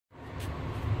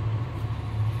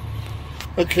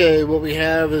Okay, what we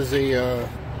have is a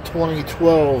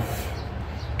 2012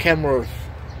 Kenworth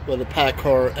with a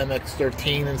Paccar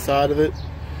MX13 inside of it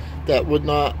that would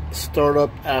not start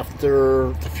up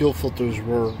after the fuel filters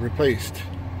were replaced.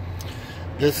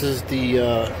 This is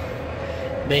the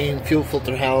main fuel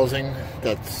filter housing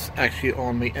that's actually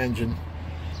on the engine.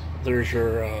 There's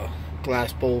your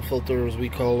glass bowl filter, as we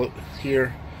call it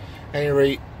here. At any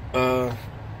rate,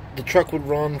 the truck would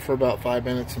run for about 5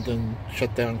 minutes and then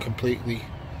shut down completely.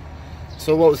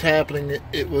 So what was happening,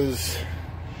 it was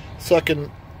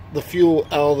sucking the fuel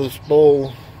out of this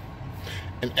bowl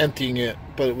and emptying it,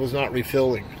 but it was not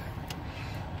refilling.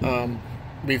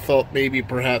 We thought maybe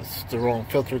perhaps the wrong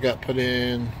filter got put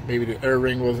in, maybe the air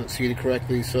ring wasn't seated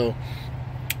correctly, so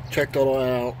checked all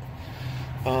out.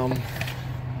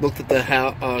 Looked at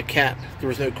the cap, there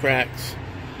was no cracks.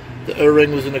 The air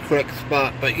ring was in the correct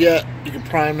spot, but yet you can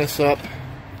prime this up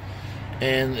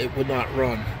and it would not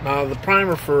run. Now the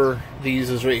primer for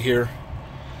these is right here,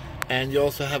 and you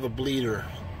also have a bleeder.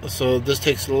 So this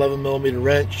takes an 11mm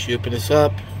wrench. You open this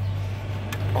up,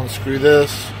 unscrew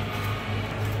this,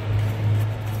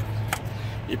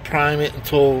 you prime it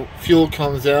until fuel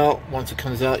comes out. Once it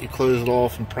comes out, you close it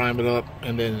off and prime it up,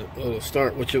 and then it'll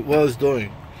start, which it was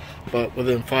doing. But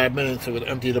within 5 minutes, it would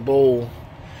empty the bowl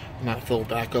and not fill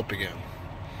back up again.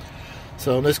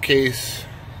 So in this case,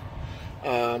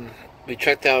 we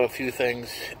checked out a few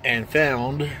things and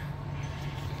found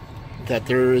that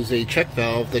there is a check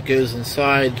valve that goes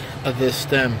inside of this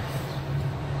stem,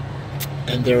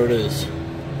 and there it is.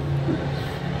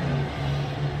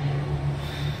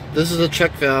 This is a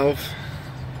check valve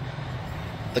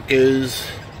that goes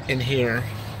in here,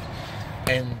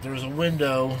 and there's a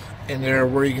window in there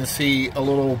where you can see a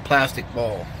little plastic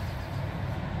ball,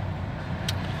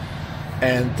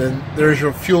 and then there's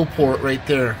your fuel port right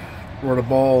there where the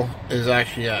ball is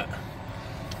actually at.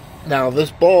 Now this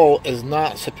ball is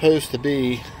not supposed to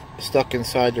be stuck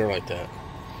inside there like that,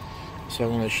 so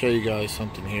I'm going to show you guys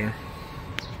something here.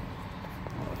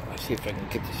 Let's see if I can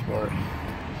get this bar.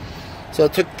 So I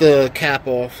took the cap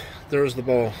off. There's the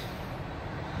ball.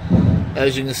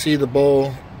 As you can see, the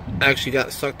ball actually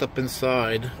got sucked up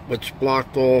inside, which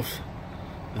blocked off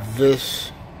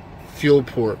this fuel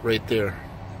port right there.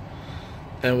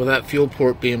 And with that fuel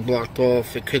port being blocked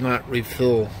off, it could not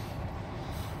refill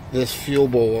this fuel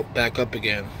bowl back up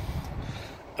again.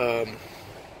 The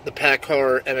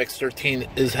Paccar MX13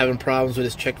 is having problems with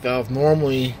its check valve.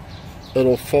 Normally,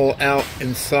 it'll fall out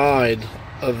inside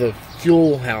of the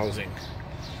fuel housing,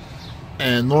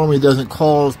 and normally doesn't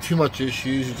cause too much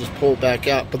issues. You just pull it back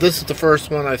out. But this is the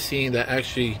first one I've seen that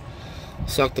actually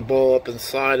sucked the ball up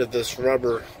inside of this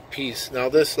rubber piece. Now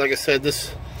this, like I said,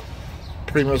 this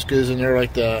pretty much goes in there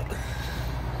like that,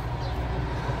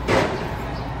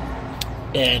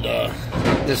 and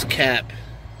this cap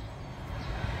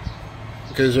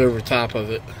goes over top of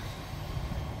it.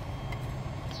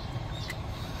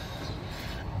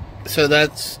 So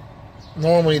that's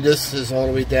normally, this is all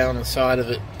the way down inside of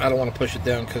it. I don't want to push it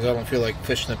down because I don't feel like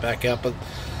fishing it back out, but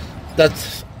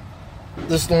this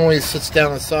normally sits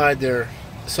down inside there.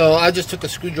 So I just took a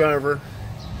screwdriver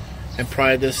and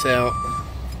pried this out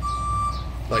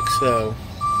like so.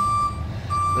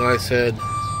 And I said,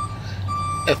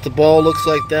 if the ball looks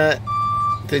like that,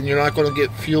 then you're not going to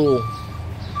get fuel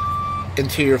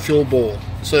into your fuel bowl.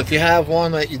 So if you have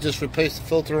one that you just replace the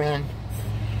filter on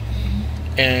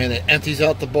and it empties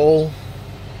out the bowl,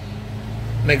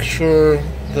 make sure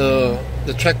the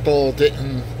check bowl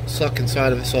didn't suck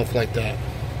inside of itself like that.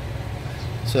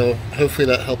 So hopefully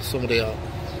that helps somebody out.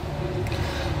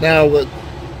 Now what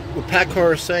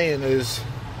Paccar is saying is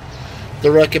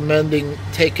they're recommending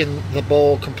taking the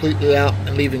ball completely out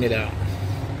and leaving it out.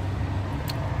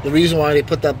 The reason why they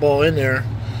put that ball in there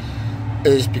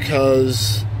is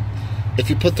because if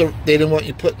you put they didn't want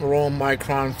you putting the wrong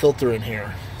micron filter in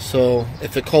here. So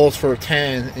if it calls for a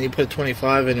 10 and you put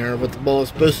 25 in there, what the ball is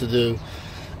supposed to do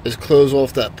is close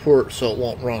off that port so it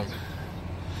won't run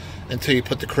until you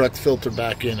put the correct filter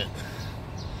back in it.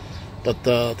 But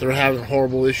they're having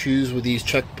horrible issues with these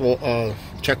check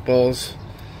balls,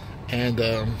 and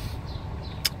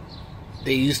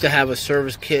they used to have a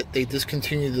service kit. They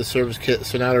discontinued the service kit,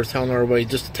 so now they're telling everybody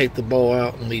just to take the ball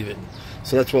out and leave it.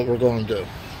 So that's what we're going to do.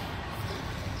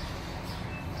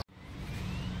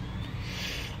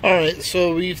 Alright,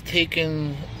 so we've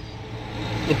taken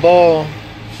the ball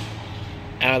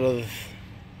out of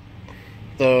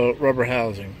the rubber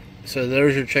housing. So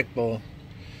there's your check ball.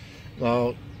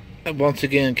 Now, once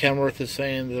again, Kenworth is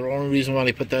saying the only reason why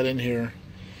they put that in here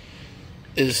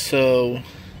is so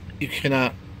you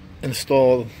cannot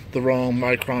install the wrong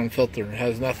micron filter. It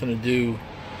has nothing to do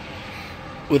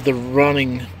with the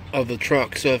running of the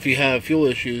truck. So if you have fuel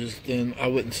issues, then I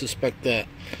wouldn't suspect that,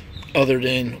 other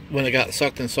than when it got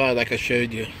sucked inside like I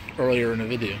showed you earlier in the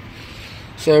video.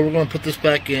 So we're going to put this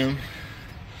back in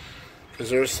because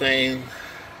they're saying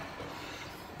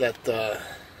that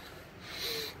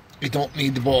you don't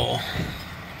need the ball.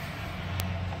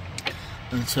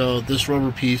 And so this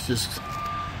rubber piece just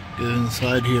goes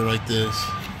inside here like this.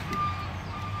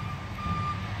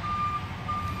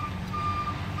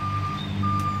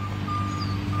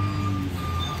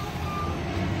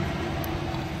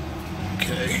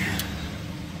 Okay.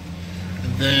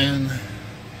 And then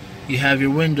you have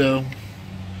your window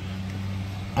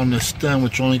on the stem,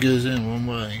 which only goes in one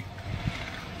way.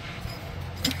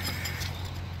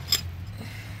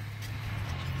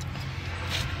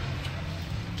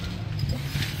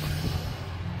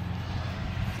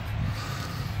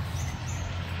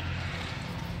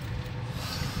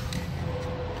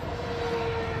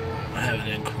 I have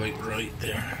it in quite right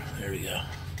there. There we go.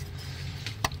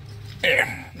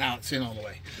 There. Now it's in all the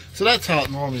way. So that's how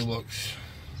it normally looks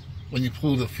when you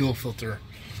pull the fuel filter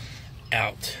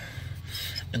out.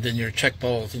 And then your check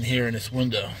ball is in here in this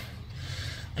window.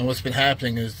 And what's been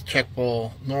happening is the check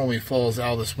ball normally falls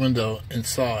out of this window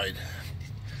inside.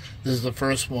 This is the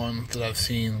first one that I've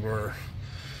seen where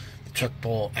the check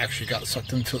ball actually got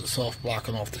sucked into itself,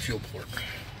 blocking off the fuel port.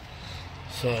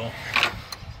 So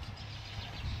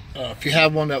if you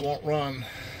have one that won't run,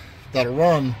 that'll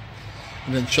run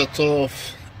and then shuts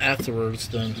off afterwards,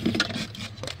 then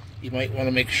you might want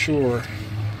to make sure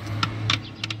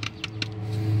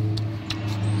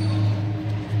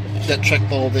that check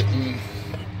ball didn't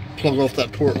plug off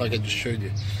that port like I just showed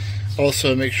you.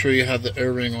 Also, make sure you have the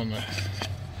O-ring on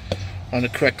the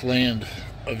correct land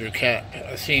of your cap.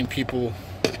 I've seen people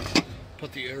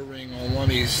put the O-ring on one of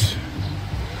these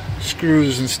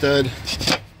screws instead.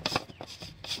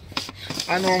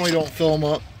 I normally don't fill them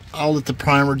up. I'll let the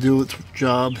primer do its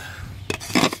job.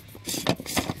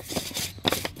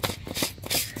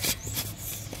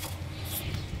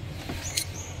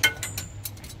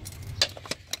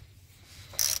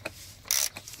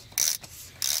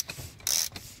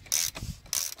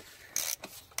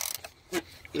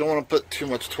 You don't want to put too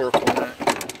much torque on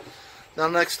that. Now,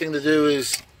 the next thing to do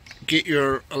is get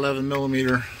your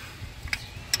 11mm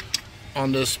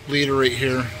on this bleeder right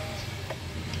here.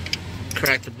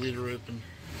 Crack the bleeder open.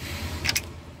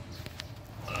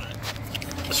 Alright.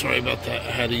 Sorry about that.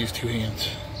 I had to use two hands.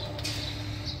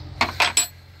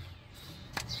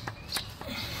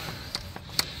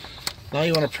 Now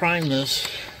you want to prime this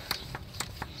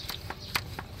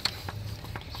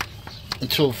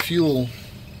until fuel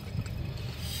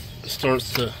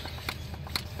starts to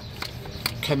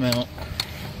come out.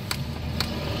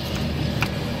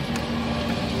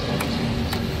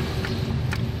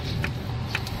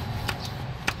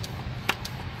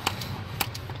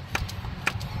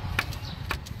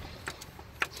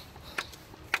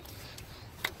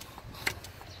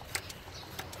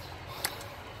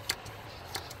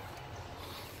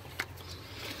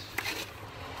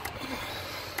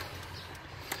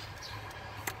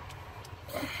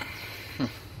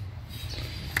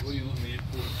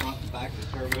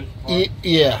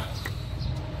 Yeah.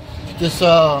 Just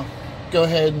go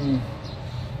ahead and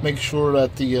make sure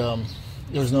that the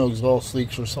there's no exhaust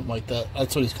leaks or something like that.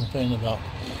 That's what he's complaining about.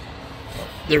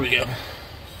 There we go.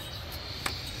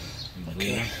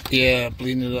 Okay. Yeah,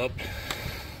 bleeding it up.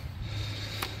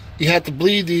 You have to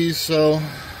bleed these so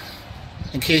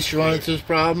in case you run into this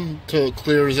problem till it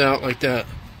clears out like that.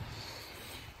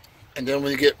 And then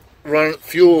when you get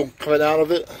fuel coming out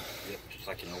of it, just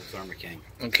like an old Thermo King.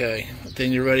 Okay,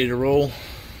 then you're ready to roll.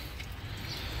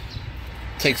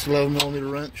 Takes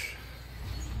 11mm wrench.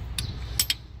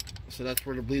 So that's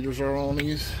where the bleeders are on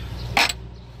these.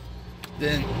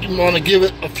 Then you want to give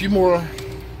it a few more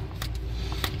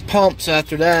pumps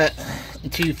after that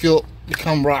until you feel it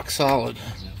become rock solid.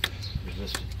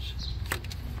 Resistance.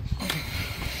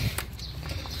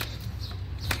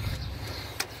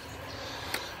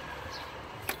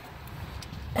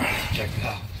 Check it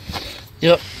out.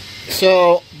 Yep.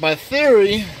 So by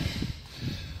theory,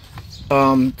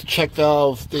 the check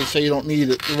valve, they say you don't need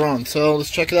it to run. So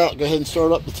let's check it out. Go ahead and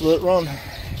start it up. Let's let it run.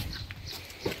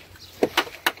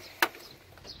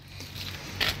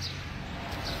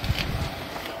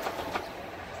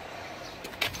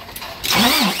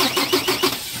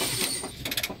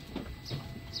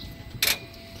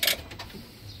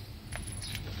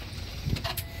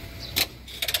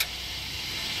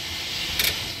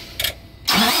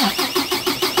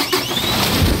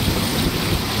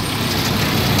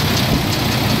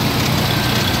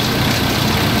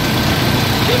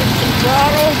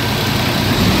 Throttle.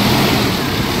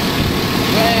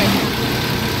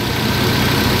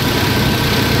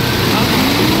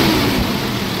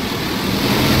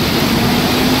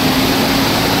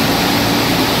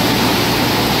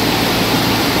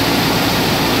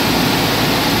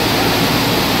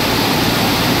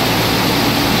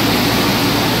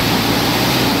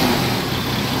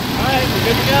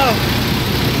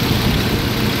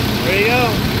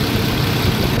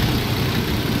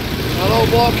 That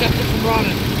old ball kept it from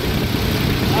running.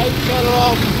 I shut it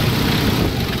off.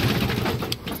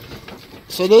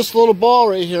 So this little ball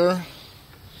right here,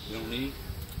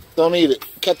 don't need it.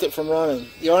 Kept it from running.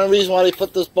 The only reason why they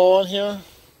put this ball in here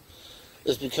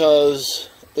is because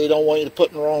they don't want you to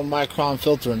put the wrong micron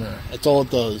filter in there. That's all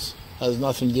it does. It has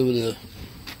nothing to do with the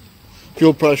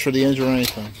fuel pressure, the engine, or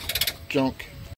anything. Junk.